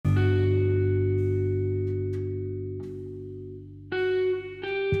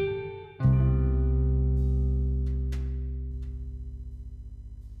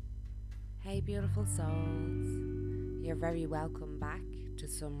beautiful souls. You're very welcome back to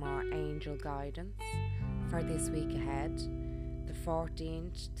some more angel guidance for this week ahead, the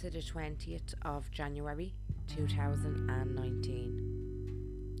 14th to the 20th of January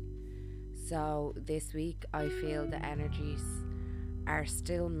 2019. So this week I feel the energies are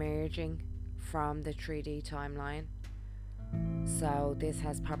still merging from the 3D timeline. So this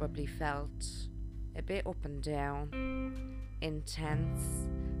has probably felt a bit up and down, intense,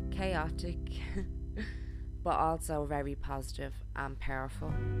 chaotic, but also very positive and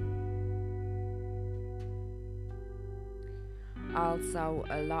powerful. Also,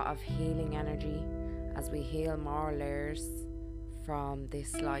 a lot of healing energy as we heal more layers from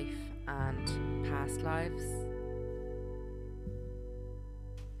this life and past lives.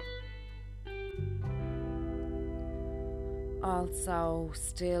 Also,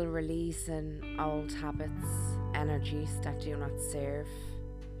 still releasing old habits, energies that do not serve.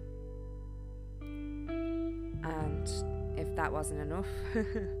 And if that wasn't enough,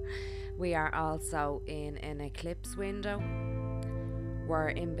 we are also in an eclipse window. We're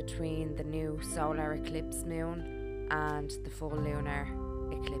in between the new solar eclipse moon and the full lunar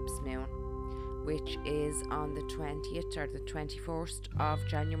eclipse moon, which is on the 20th or the 21st of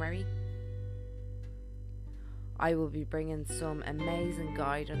January. I will be bringing some amazing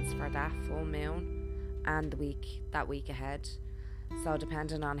guidance for that full moon and that week ahead. So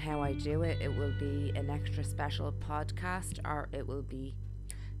depending on how I do it, it will be an extra special podcast or it will be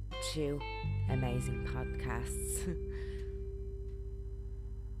 2 amazing podcasts.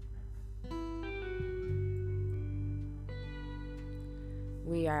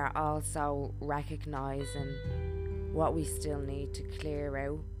 We are also recognizing what we still need to clear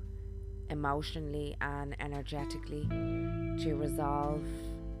out emotionally and energetically to resolve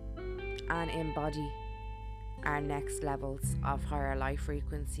and embody our next levels of higher life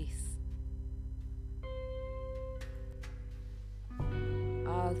frequencies.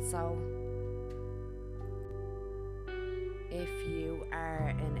 Also, if you are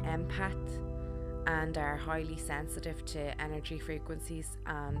an empath and are highly sensitive to energy frequencies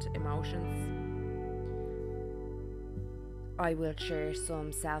and emotions, I will share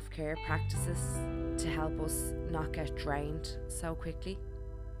some self-care practices to help us not get drained so quickly.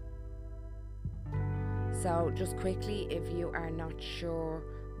 So just quickly, if you are not sure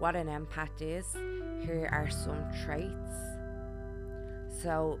what an empath is, here are some traits.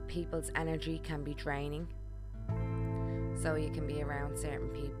 So people's energy can be draining. So you can be around certain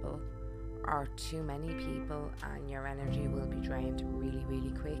people or too many people and your energy will be drained really,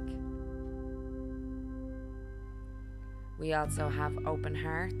 really quick. We also have open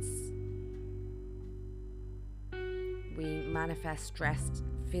hearts. We manifest stress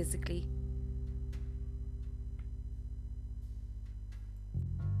physically.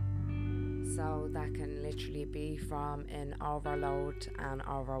 So that can literally be from an overload and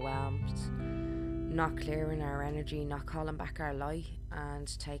overwhelmed, not clearing our energy, not calling back our light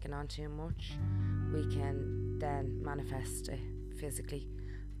and taking on too much. We can then manifest it physically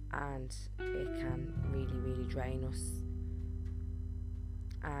and it can really, really drain us.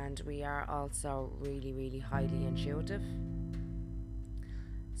 And we are also really, really highly intuitive.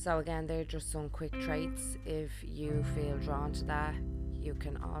 So again, they're just some quick traits. If you feel drawn to that, you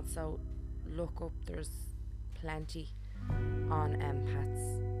can also look up, there's plenty on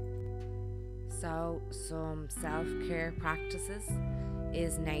empaths. So some self-care practices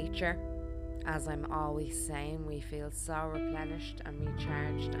is nature. As I'm always saying, we feel so replenished and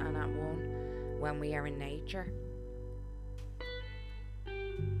recharged and at one when we are in nature.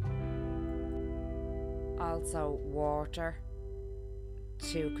 Also water,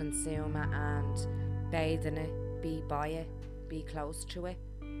 to consume it and bathe in it, be by it, be close to it.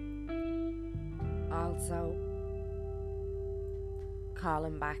 Also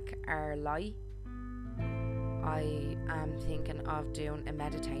calling back our light. I am thinking of doing a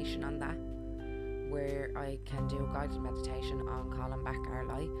meditation on that, where I can do a guided meditation on calling back our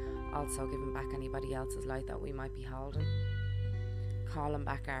light, also giving back anybody else's light that we might be holding, calling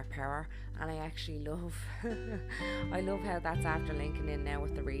back our power. And I actually love I love how that's after linking in now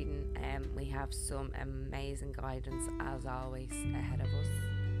with the reading. We have some amazing guidance as always ahead of us.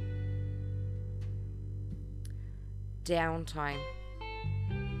 Downtime.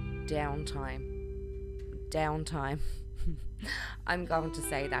 I'm going to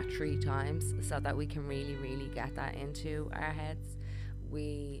say that 3 times so that we can really, really get that into our heads.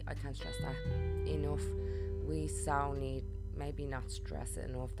 I can't stress that enough. We so need, maybe not stress it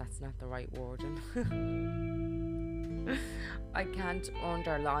enough, that's not the right wording. I can't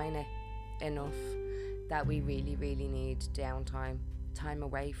underline it enough that we really, really need downtime, time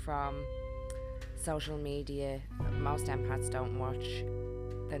away from social media. Most empaths don't watch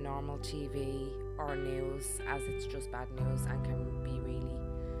the normal TV or news, as it's just bad news and can be really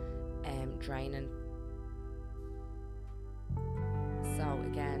draining. So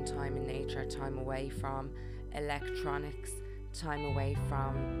again, time in nature, time away from electronics, time away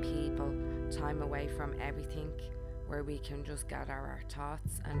from people, time away from everything, where we can just gather our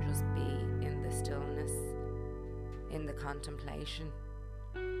thoughts and just be in the stillness, in the contemplation,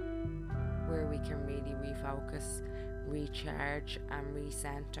 where we can really refocus, recharge and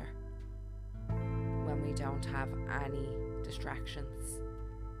recenter when we don't have any distractions.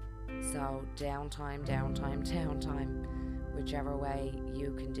 So downtime, whichever way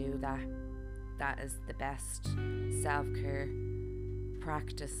you can do that, that is the best self-care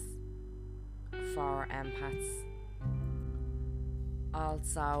practice for empaths.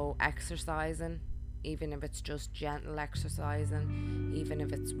 Also exercising, even if it's just gentle exercising, even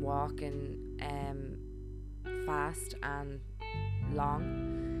if it's walking fast and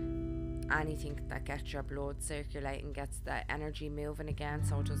long, anything that gets your blood circulating, gets the energy moving again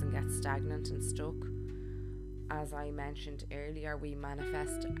so it doesn't get stagnant and stuck. As I mentioned earlier, we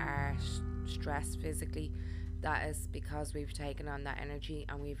manifest our stress physically. That is because we've taken on that energy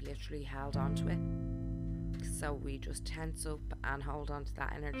and we've literally held on to it. So we just tense up and hold on to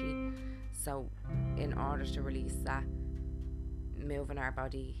that energy. So in order to release that, moving our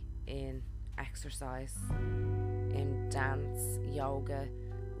body in exercise, in dance, yoga,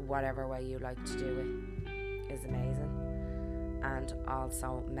 whatever way you like to do it, is amazing. And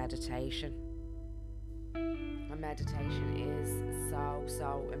also meditation. And meditation is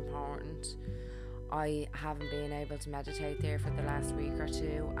so important. I haven't been able to meditate there for the last week or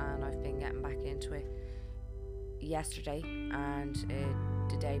two, and I've been getting back into it yesterday and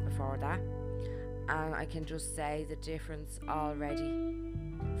the day before that, and I can just say the difference already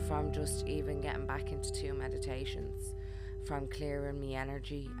from just even getting back into 2 meditations, from clearing me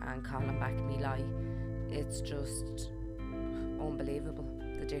energy and calling back me light. It's just unbelievable,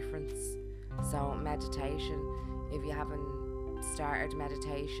 the difference. So meditation, if you haven't started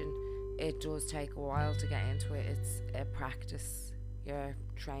meditation, it does take a while to get into it. It's a practice. You're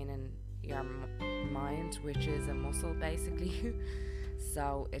training your mind, which is a muscle basically.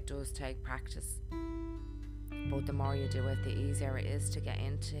 So it does take practice, but the more you do it, the easier it is to get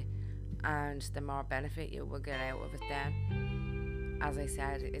into, and the more benefit you will get out of it then. As I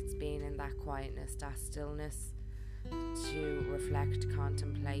said, it's being in that quietness, that stillness, to reflect,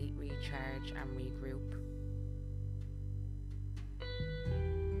 contemplate, recharge and regroup.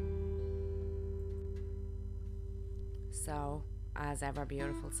 So, as ever,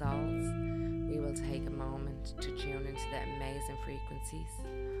 beautiful souls, we will take a moment to tune into the amazing frequencies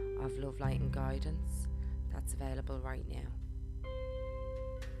of love, light and guidance that's available right now.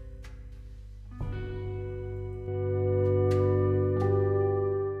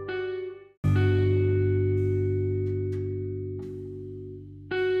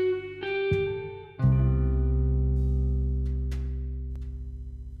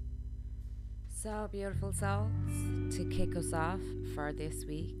 So, beautiful souls, to kick us off for this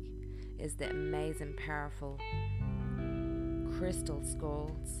week is the amazing, powerful crystal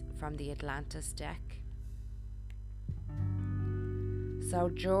skulls from the Atlantis deck. So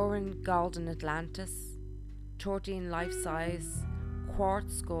during Golden Atlantis, 13 life-size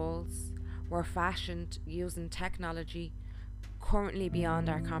quartz skulls were fashioned using technology currently beyond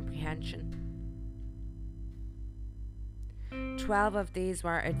our comprehension. 12 of these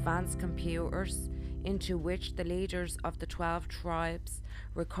were advanced computers into which the leaders of the 12 tribes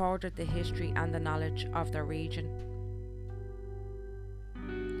recorded the history and the knowledge of their region.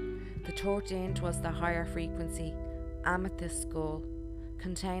 The 13th was the higher frequency amethyst skull,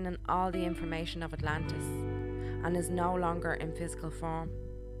 containing all the information of Atlantis, and is no longer in physical form.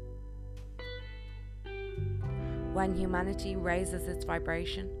 When humanity raises its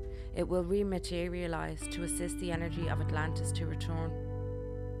vibration, it will rematerialize to assist the energy of Atlantis to return.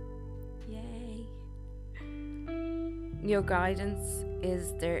 Yay! Your guidance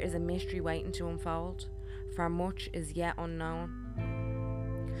is there is a mystery waiting to unfold, for much is yet unknown.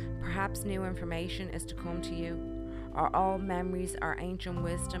 Perhaps new information is to come to you, or old memories or ancient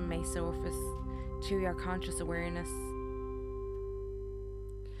wisdom may surface to your conscious awareness.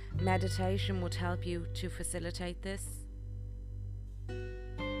 Meditation would help you to facilitate this.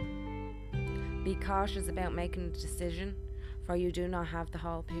 Be cautious about making a decision, for you do not have the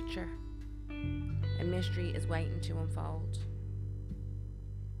whole picture. A mystery is waiting to unfold.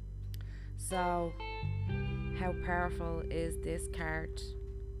 So, how powerful is this card?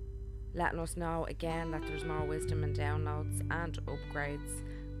 Letting us know again that there's more wisdom and downloads and upgrades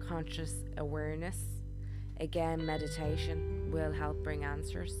conscious awareness. Again, meditation will help bring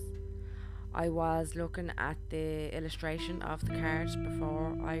answers. I was looking at the illustration of the card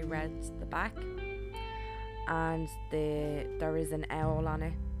before I read the back, and there is an owl on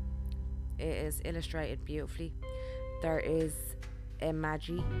it. It is illustrated beautifully. There is a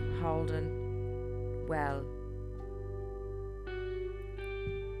Magi holding, well,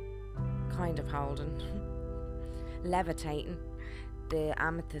 kind of holding, levitating the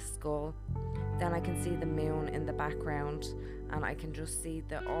amethyst skull. Then I can see the moon in the background, and I can just see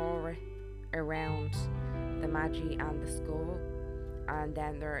the aura around the Magi and the skull. And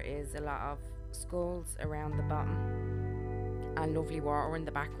then there is a lot of skulls around the bottom and lovely water in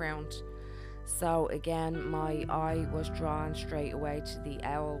the background. So again, my eye was drawn straight away to the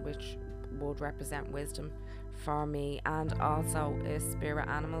owl, which would represent wisdom for me, and also a spirit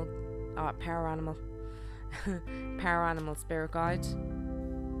animal, power animal, power animal spirit guide.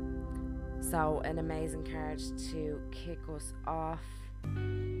 So an amazing card to kick us off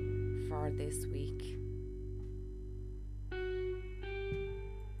for this week.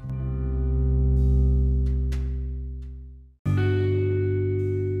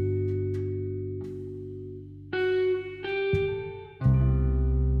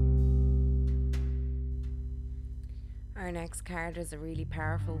 Our next card is a really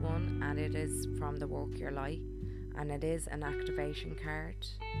powerful one, and it is from the Work Your Light, and it is an activation card.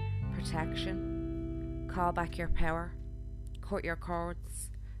 Protection, call back your power, cut your cords,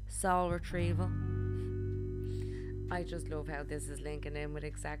 soul retrieval. I just love how this is linking in with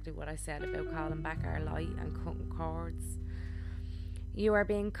exactly what I said about calling back our light and cutting cords. You are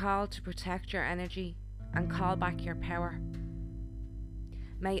being called to protect your energy and call back your power.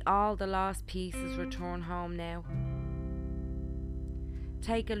 May all the lost pieces return home now.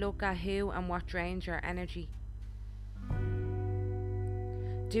 Take a look at who and what drains your energy.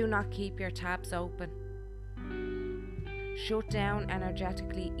 Do not keep your taps open. Shut down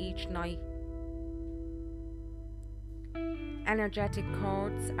energetically each night. Energetic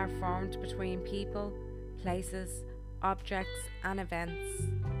cords are formed between people, places, objects, and events.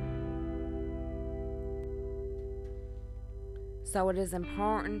 So it is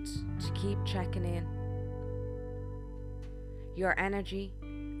important to keep checking in. Your energy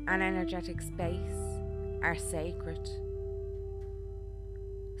and energetic space are sacred,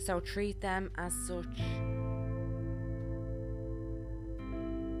 so treat them as such.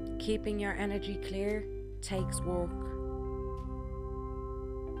 Keeping your energy clear takes work.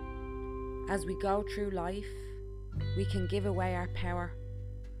 As we go through life, we can give away our power.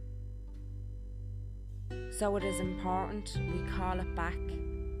 So it is important we call it back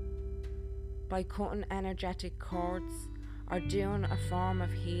by cutting energetic cords or doing a form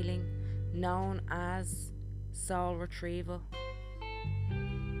of healing known as soul retrieval.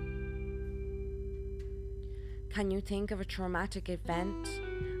 Can you think of a traumatic event,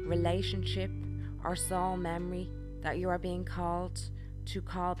 relationship, or soul memory that you are being called to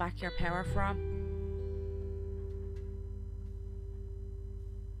call back your power from?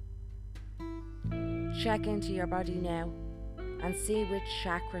 Check into your body now and see which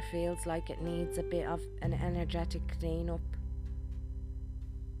chakra feels like it needs a bit of an energetic cleanup.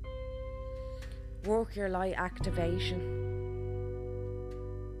 Work Your Light activation.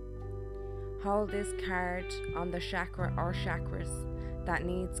 Hold this card on the chakra or chakras that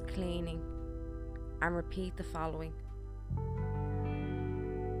needs cleaning and repeat the following.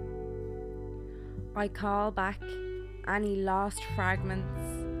 I call back any lost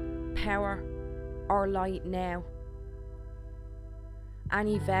fragments, power, or light now.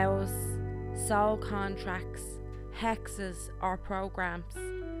 Any vows, soul contracts, hexes, or programs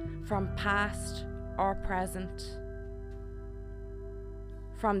from past or present,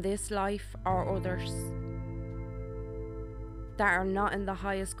 from this life or others, that are not in the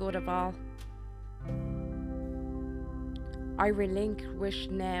highest good of all. I relinquish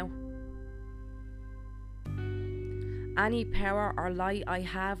now. Any power or light I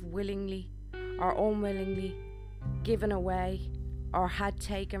have willingly or unwillingly given away or had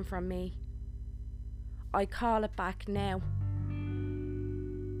taken from me, I call it back now.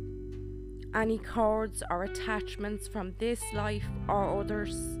 Any cords or attachments from this life or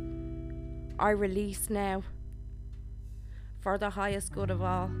others, I release now for the highest good of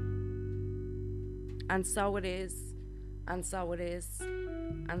all. And so it is, and so it is,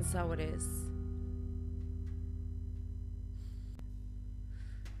 and so it is.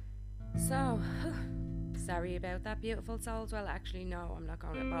 So, sorry about that, beautiful souls. Well, actually, no, I'm not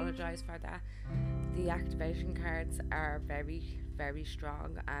going to apologise for that. The activation cards are very, very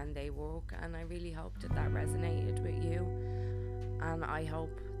strong and they work, and I really hope that resonated with you, and I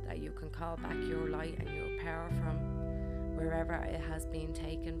hope that you can call back your light and your power from wherever it has been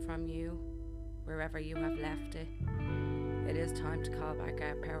taken from you, wherever you have left it. It is time to call back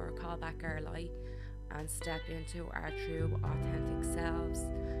our power, call back our light, and step into our true, authentic selves.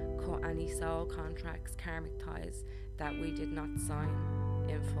 Cut any soul contracts, karmic ties that we did not sign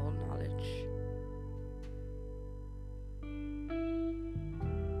in full knowledge.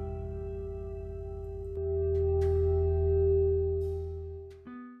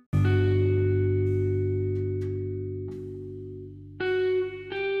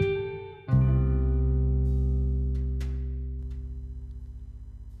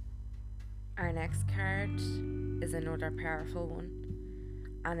 Our next card is another powerful one,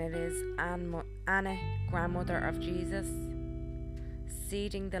 and it is Anna, grandmother of Jesus,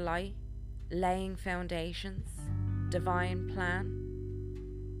 seeding the light, laying foundations, divine plan.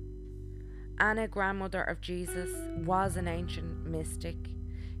 Anna, grandmother of Jesus, was an ancient mystic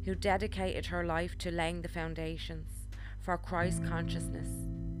who dedicated her life to laying the foundations for Christ consciousness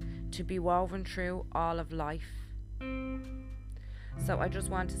to be woven through all of life. So I just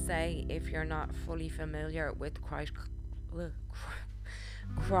want to say, if you're not fully familiar with Christ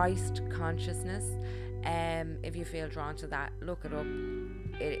consciousness, if you feel drawn to that, look it up.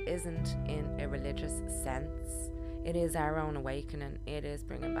 It isn't in a religious sense. It is our own awakening. It is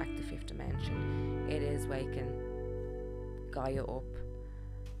bringing back the fifth dimension. It is waking Gaia up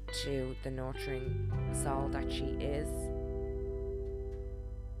to the nurturing soul that she is.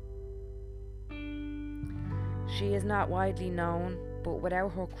 She is not widely known, but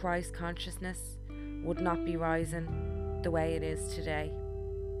without her Christ consciousness would not be rising the way it is today.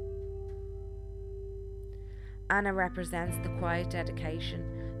 Anna represents the quiet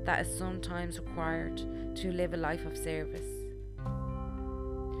dedication that is sometimes required to live a life of service.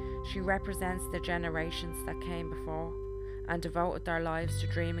 She represents the generations that came before and devoted their lives to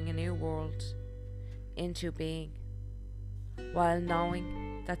dreaming a new world into being, while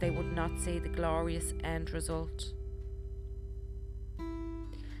knowing that they would not see the glorious end result.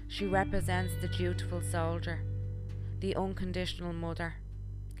 She represents the dutiful soldier, the unconditional mother,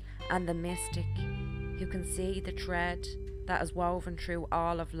 and the mystic who can see the thread that is woven through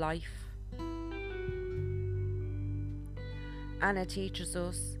all of life. Anna teaches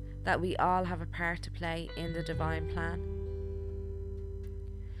us that we all have a part to play in the divine plan.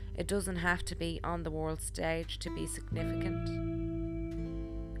 It doesn't have to be on the world stage to be significant.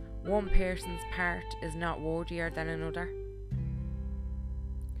 One person's part is not worthier than another.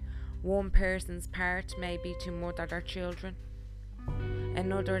 One person's part may be to mother their children.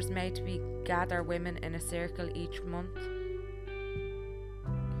 Another's may be gather women in a circle each month.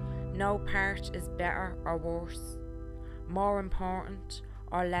 No part is better or worse, more important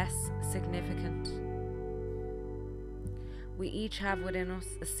or less significant. We each have within us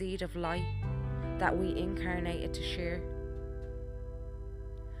a seed of light that we incarnated to share.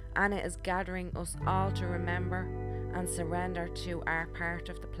 Anna is gathering us all to remember and surrender to our part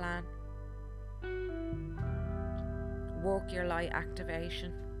of the plan. Work your light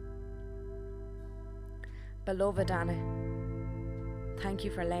activation. Beloved Anna, thank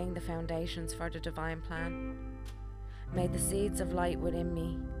you for laying the foundations for the divine plan. May the seeds of light within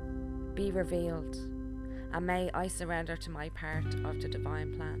me be revealed, and may I surrender to my part of the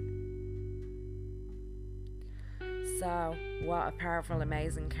divine plan. So, what a powerful,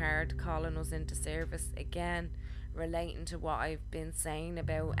 amazing card, calling us into service. Again, relating to what I've been saying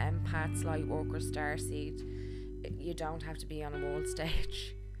about empaths, light workers, starseed. You don't have to be on a world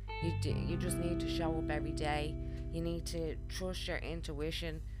stage. You just need to show up every day. You need to trust your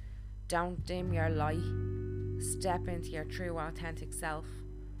intuition. Don't dim your light. Step into your true, authentic self.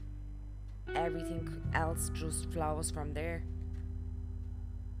 Everything else just flows from there.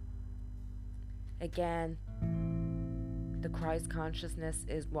 Again, the Christ consciousness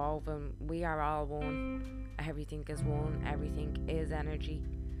is woven. We are all one. Everything is one. Everything is energy.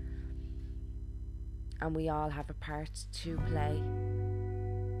 And we all have a part to play.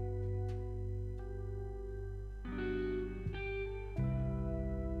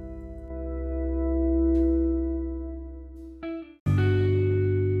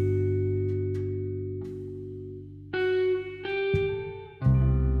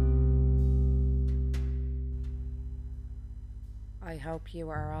 I hope you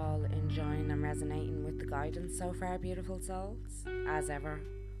are all enjoying and resonating with the guidance so far, beautiful souls. As ever,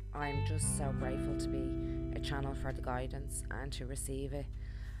 I'm just so grateful to be a channel for the guidance and to receive it.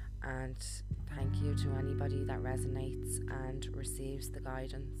 And thank you to anybody that resonates and receives the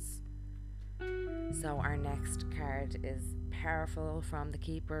guidance. So our next card is powerful, from the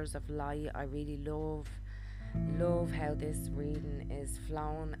Keepers of Light. I really love Love how this reading is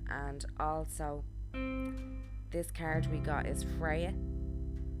flown, and also this card we got is Freya,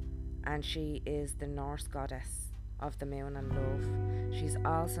 and she is the Norse goddess of the moon and love. She's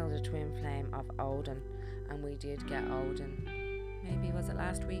also the twin flame of Odin, and we did get Odin, maybe was it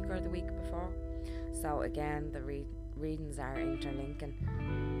last week or the week before? So again, the readings are interlinking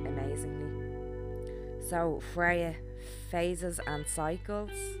amazingly. So Freya, phases and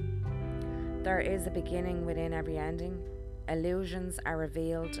cycles. There is a beginning within every ending. Illusions are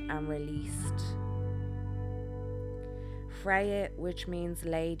revealed and released. Freya, which means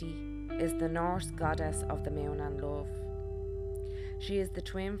lady, is the Norse goddess of the moon and love. She is the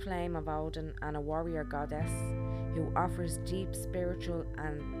twin flame of Odin and a warrior goddess who offers deep spiritual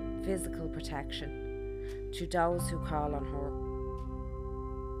and physical protection to those who call on her.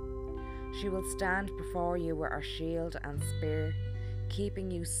 She will stand before you with her shield and spear,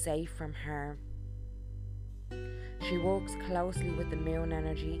 keeping you safe from harm. She works closely with the moon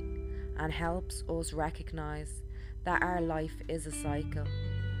energy and helps us recognize that our life is a cycle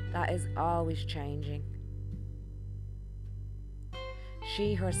that is always changing.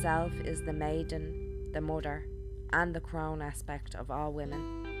 She herself is the maiden, the mother, and the crone aspect of all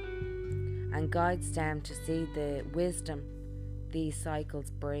women, and guides them to see the wisdom these cycles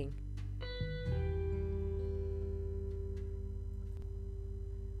bring.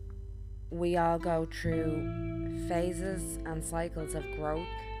 We all go through phases and cycles of growth,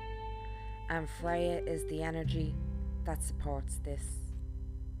 and Freya is the energy that supports this.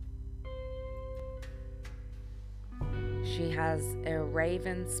 She has a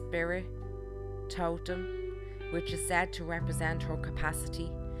raven spirit totem, which is said to represent her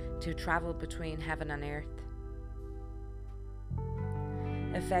capacity to travel between heaven and earth.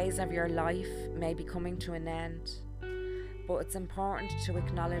 A phase of your life may be coming to an end, but it's important to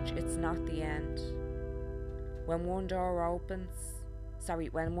acknowledge it's not the end. When one door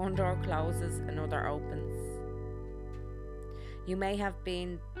closes, another opens. You may have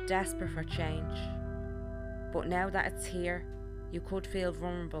been desperate for change, but now that it's here, you could feel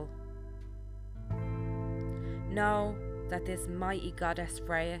vulnerable. Know that this mighty goddess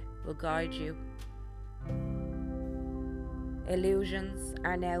Freya will guide you. Illusions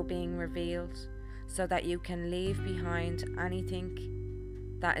are now being revealed so that you can leave behind anything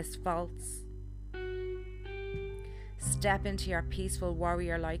that is false. Step into your peaceful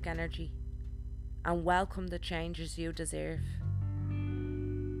warrior-like energy and welcome the changes you deserve.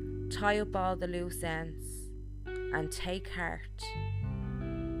 Tie up all the loose ends and take heart.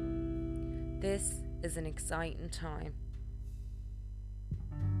 This is an exciting time.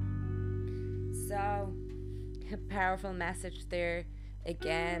 So, a powerful message there.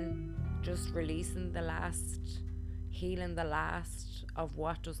 Again, just releasing the last, healing the last of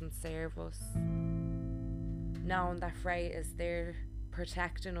what doesn't serve us. Knowing that Freya is there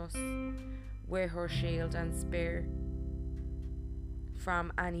protecting us with her shield and spear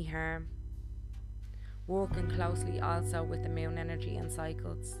from any harm. Working closely also with the moon energy and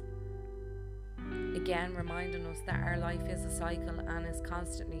cycles. Again, reminding us that our life is a cycle and is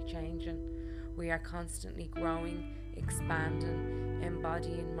constantly changing. We are constantly growing, expanding,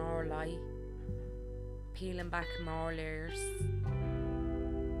 embodying more light, peeling back more layers.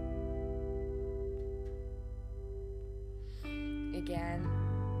 Again,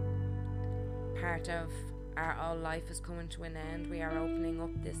 part of our old life is coming to an end. We are opening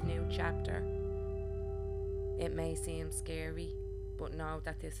up this new chapter. It may seem scary, but know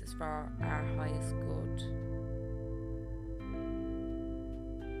that this is for our highest good.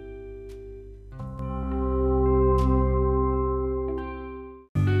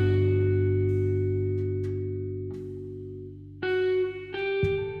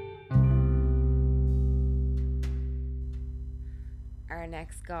 Our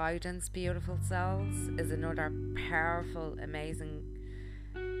next guidance, beautiful souls, is another powerful, amazing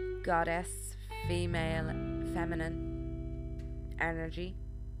goddess, female, feminine energy,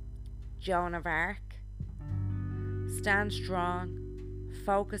 Joan of Arc. Stand strong,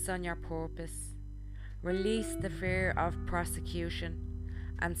 focus on your purpose, release the fear of prosecution,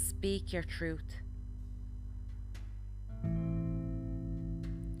 and speak your truth.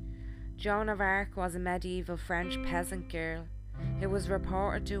 Joan of Arc was a medieval French peasant girl who was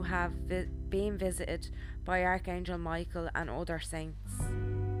reported to have been visited by Archangel Michael and other saints,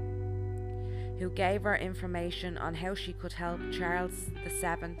 who gave her information on how she could help Charles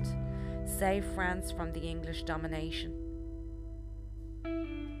VII save France from the English domination.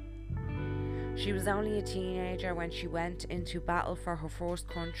 She was only a teenager when she went into battle for her first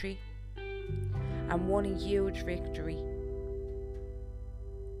country and won a huge victory.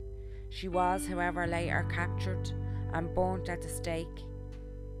 She was, however, later captured and burnt at the stake.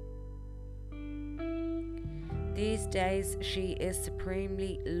 These days, she is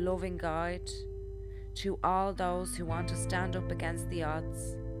supremely loving guide to all those who want to stand up against the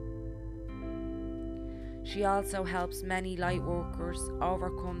odds. She also helps many light workers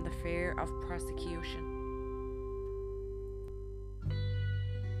overcome the fear of prosecution.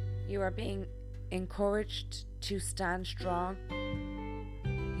 You are being encouraged to stand strong.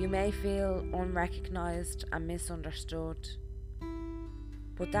 You may feel unrecognized and misunderstood,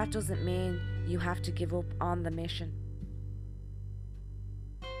 but that doesn't mean you have to give up on the mission.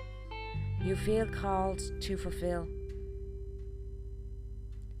 You feel called to fulfill.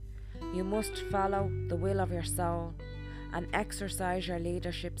 You must follow the will of your soul and exercise your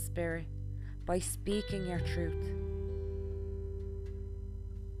leadership spirit by speaking your truth.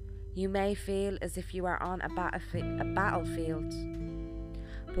 You may feel as if you are on a battlefield,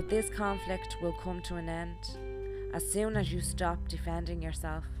 but this conflict will come to an end as soon as you stop defending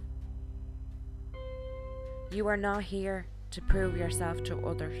yourself. You are not here to prove yourself to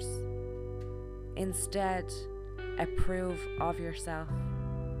others. Instead, approve of yourself.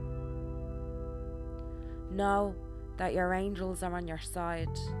 Know that your angels are on your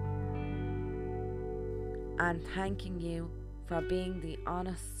side and thanking you for being the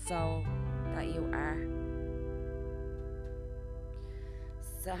honest soul that you are.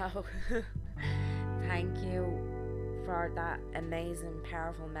 So, thank you for that amazing,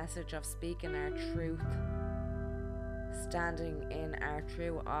 powerful message of speaking our truth, standing in our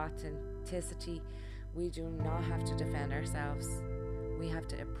true authenticity. We do not have to defend ourselves. We have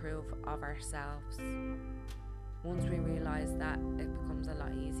to approve of ourselves. Once we realize that, it becomes a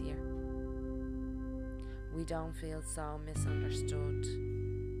lot easier. We don't feel so misunderstood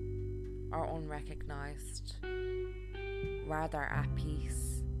or unrecognized, rather at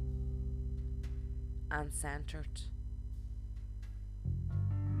peace and centered.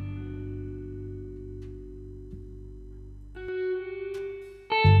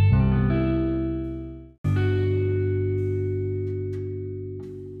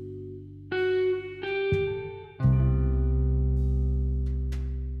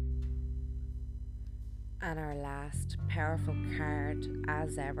 And our last powerful card,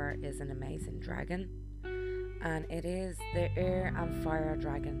 as ever, is an amazing dragon, and it is the Air and Fire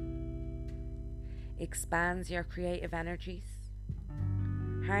Dragon. Expands your creative energies,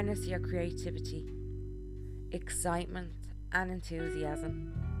 harness your creativity, excitement and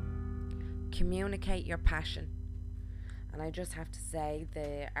enthusiasm, communicate your passion. And I just have to say,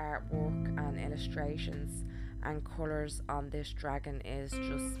 the artwork and illustrations and colours on this dragon is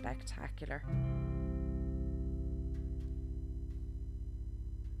just spectacular.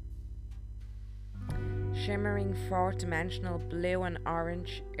 Shimmering fourth-dimensional blue and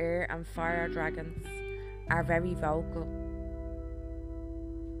orange air and fire dragons are very vocal.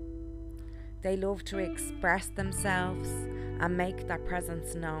 They love to express themselves and make their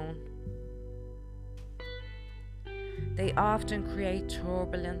presence known. They often create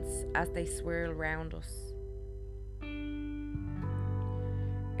turbulence as they swirl around us.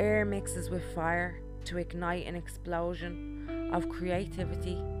 Air mixes with fire to ignite an explosion of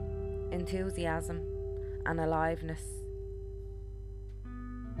creativity, enthusiasm, and aliveness.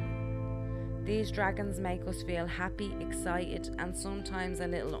 These dragons make us feel happy, excited, and sometimes a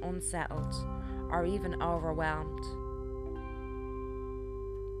little unsettled or even overwhelmed.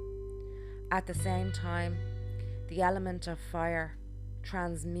 At the same time, the element of fire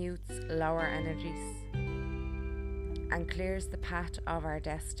transmutes lower energies and clears the path of our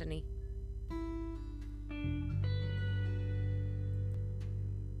destiny.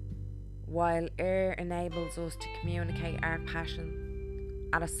 While air enables us to communicate our passion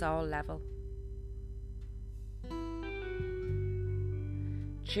at a soul level.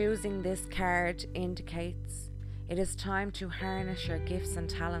 Choosing this card indicates it is time to harness your gifts and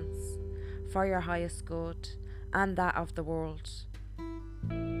talents for your highest good and that of the world.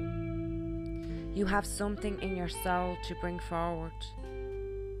 You have something in your soul to bring forward,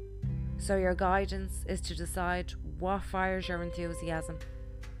 so your guidance is to decide what fires your enthusiasm.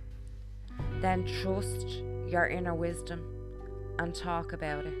 Then trust your inner wisdom and talk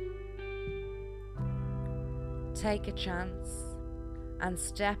about it. Take a chance and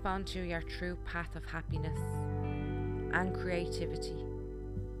step onto your true path of happiness and creativity.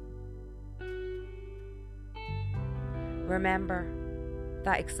 Remember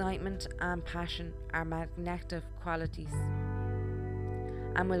that excitement and passion are magnetic qualities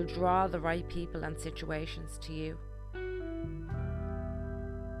and will draw the right people and situations to you.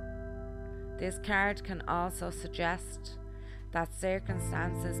 This card can also suggest that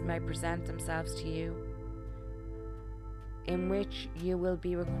circumstances may present themselves to you in which you will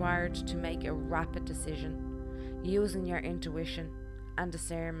be required to make a rapid decision using your intuition and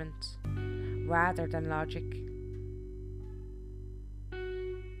discernment rather than logic.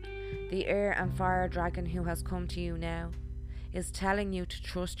 The air and fire dragon who has come to you now is telling you to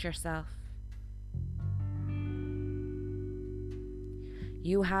trust yourself.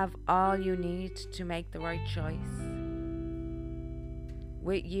 You have all you need to make the right choice.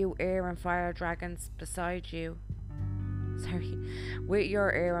 With you air and fire dragons beside you, with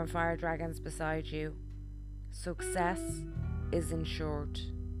your air and fire dragons beside you, success is ensured.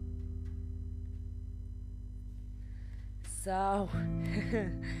 So,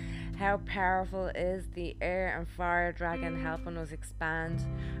 how powerful is the air and fire dragon helping us expand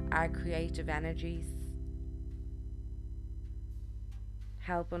our creative energies?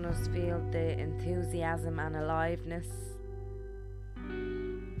 Helping us feel the enthusiasm and aliveness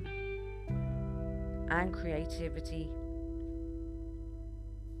and creativity.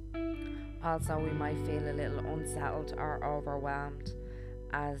 Also, we might feel a little unsettled or overwhelmed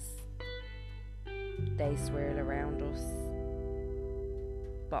as they swirl around us,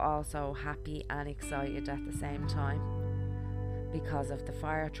 but also happy and excited at the same time because of the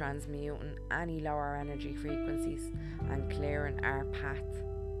fire transmuting any lower energy frequencies and clearing our path.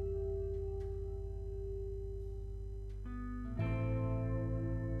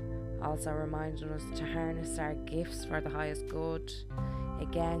 Also reminding us to harness our gifts for the highest good,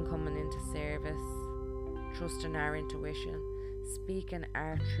 again coming into service, trusting our intuition, speaking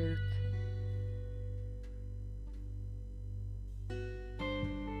our truth.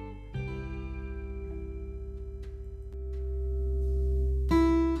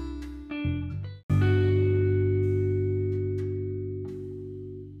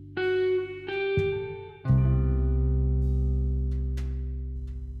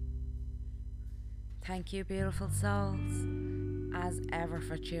 Thank you, beautiful souls, as ever,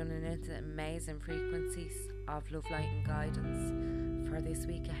 for tuning into the amazing frequencies of love, light and guidance for this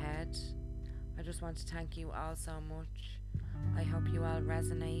week ahead. I just want to thank you all so much. I hope you all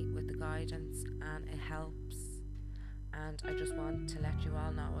resonate with the guidance and it helps. And I just want to let you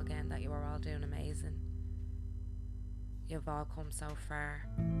all know again that you are all doing amazing. You've all come so far.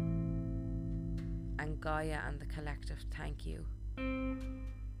 And Gaia and the collective, thank you.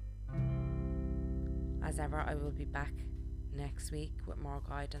 As ever, I will be back next week with more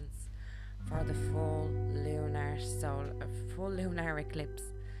guidance for the full lunar eclipse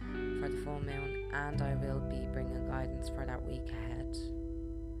for the full moon, and I will be bringing guidance for that week ahead.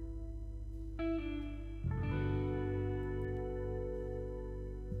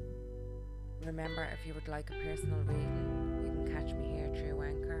 Remember, if you would like a personal reading, you can catch me here through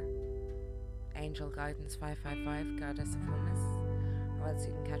Anchor, Angel Guidance 555, Goddess of Hummus, or else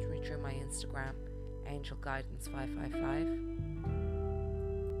you can catch me through my Instagram, Angel Guidance 555.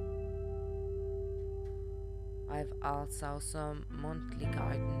 I've also some monthly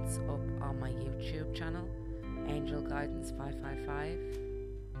guidance up on my YouTube channel, Angel Guidance 555.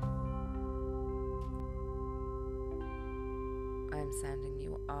 I'm sending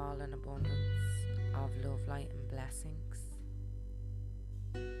you all an abundance of love, light and blessings.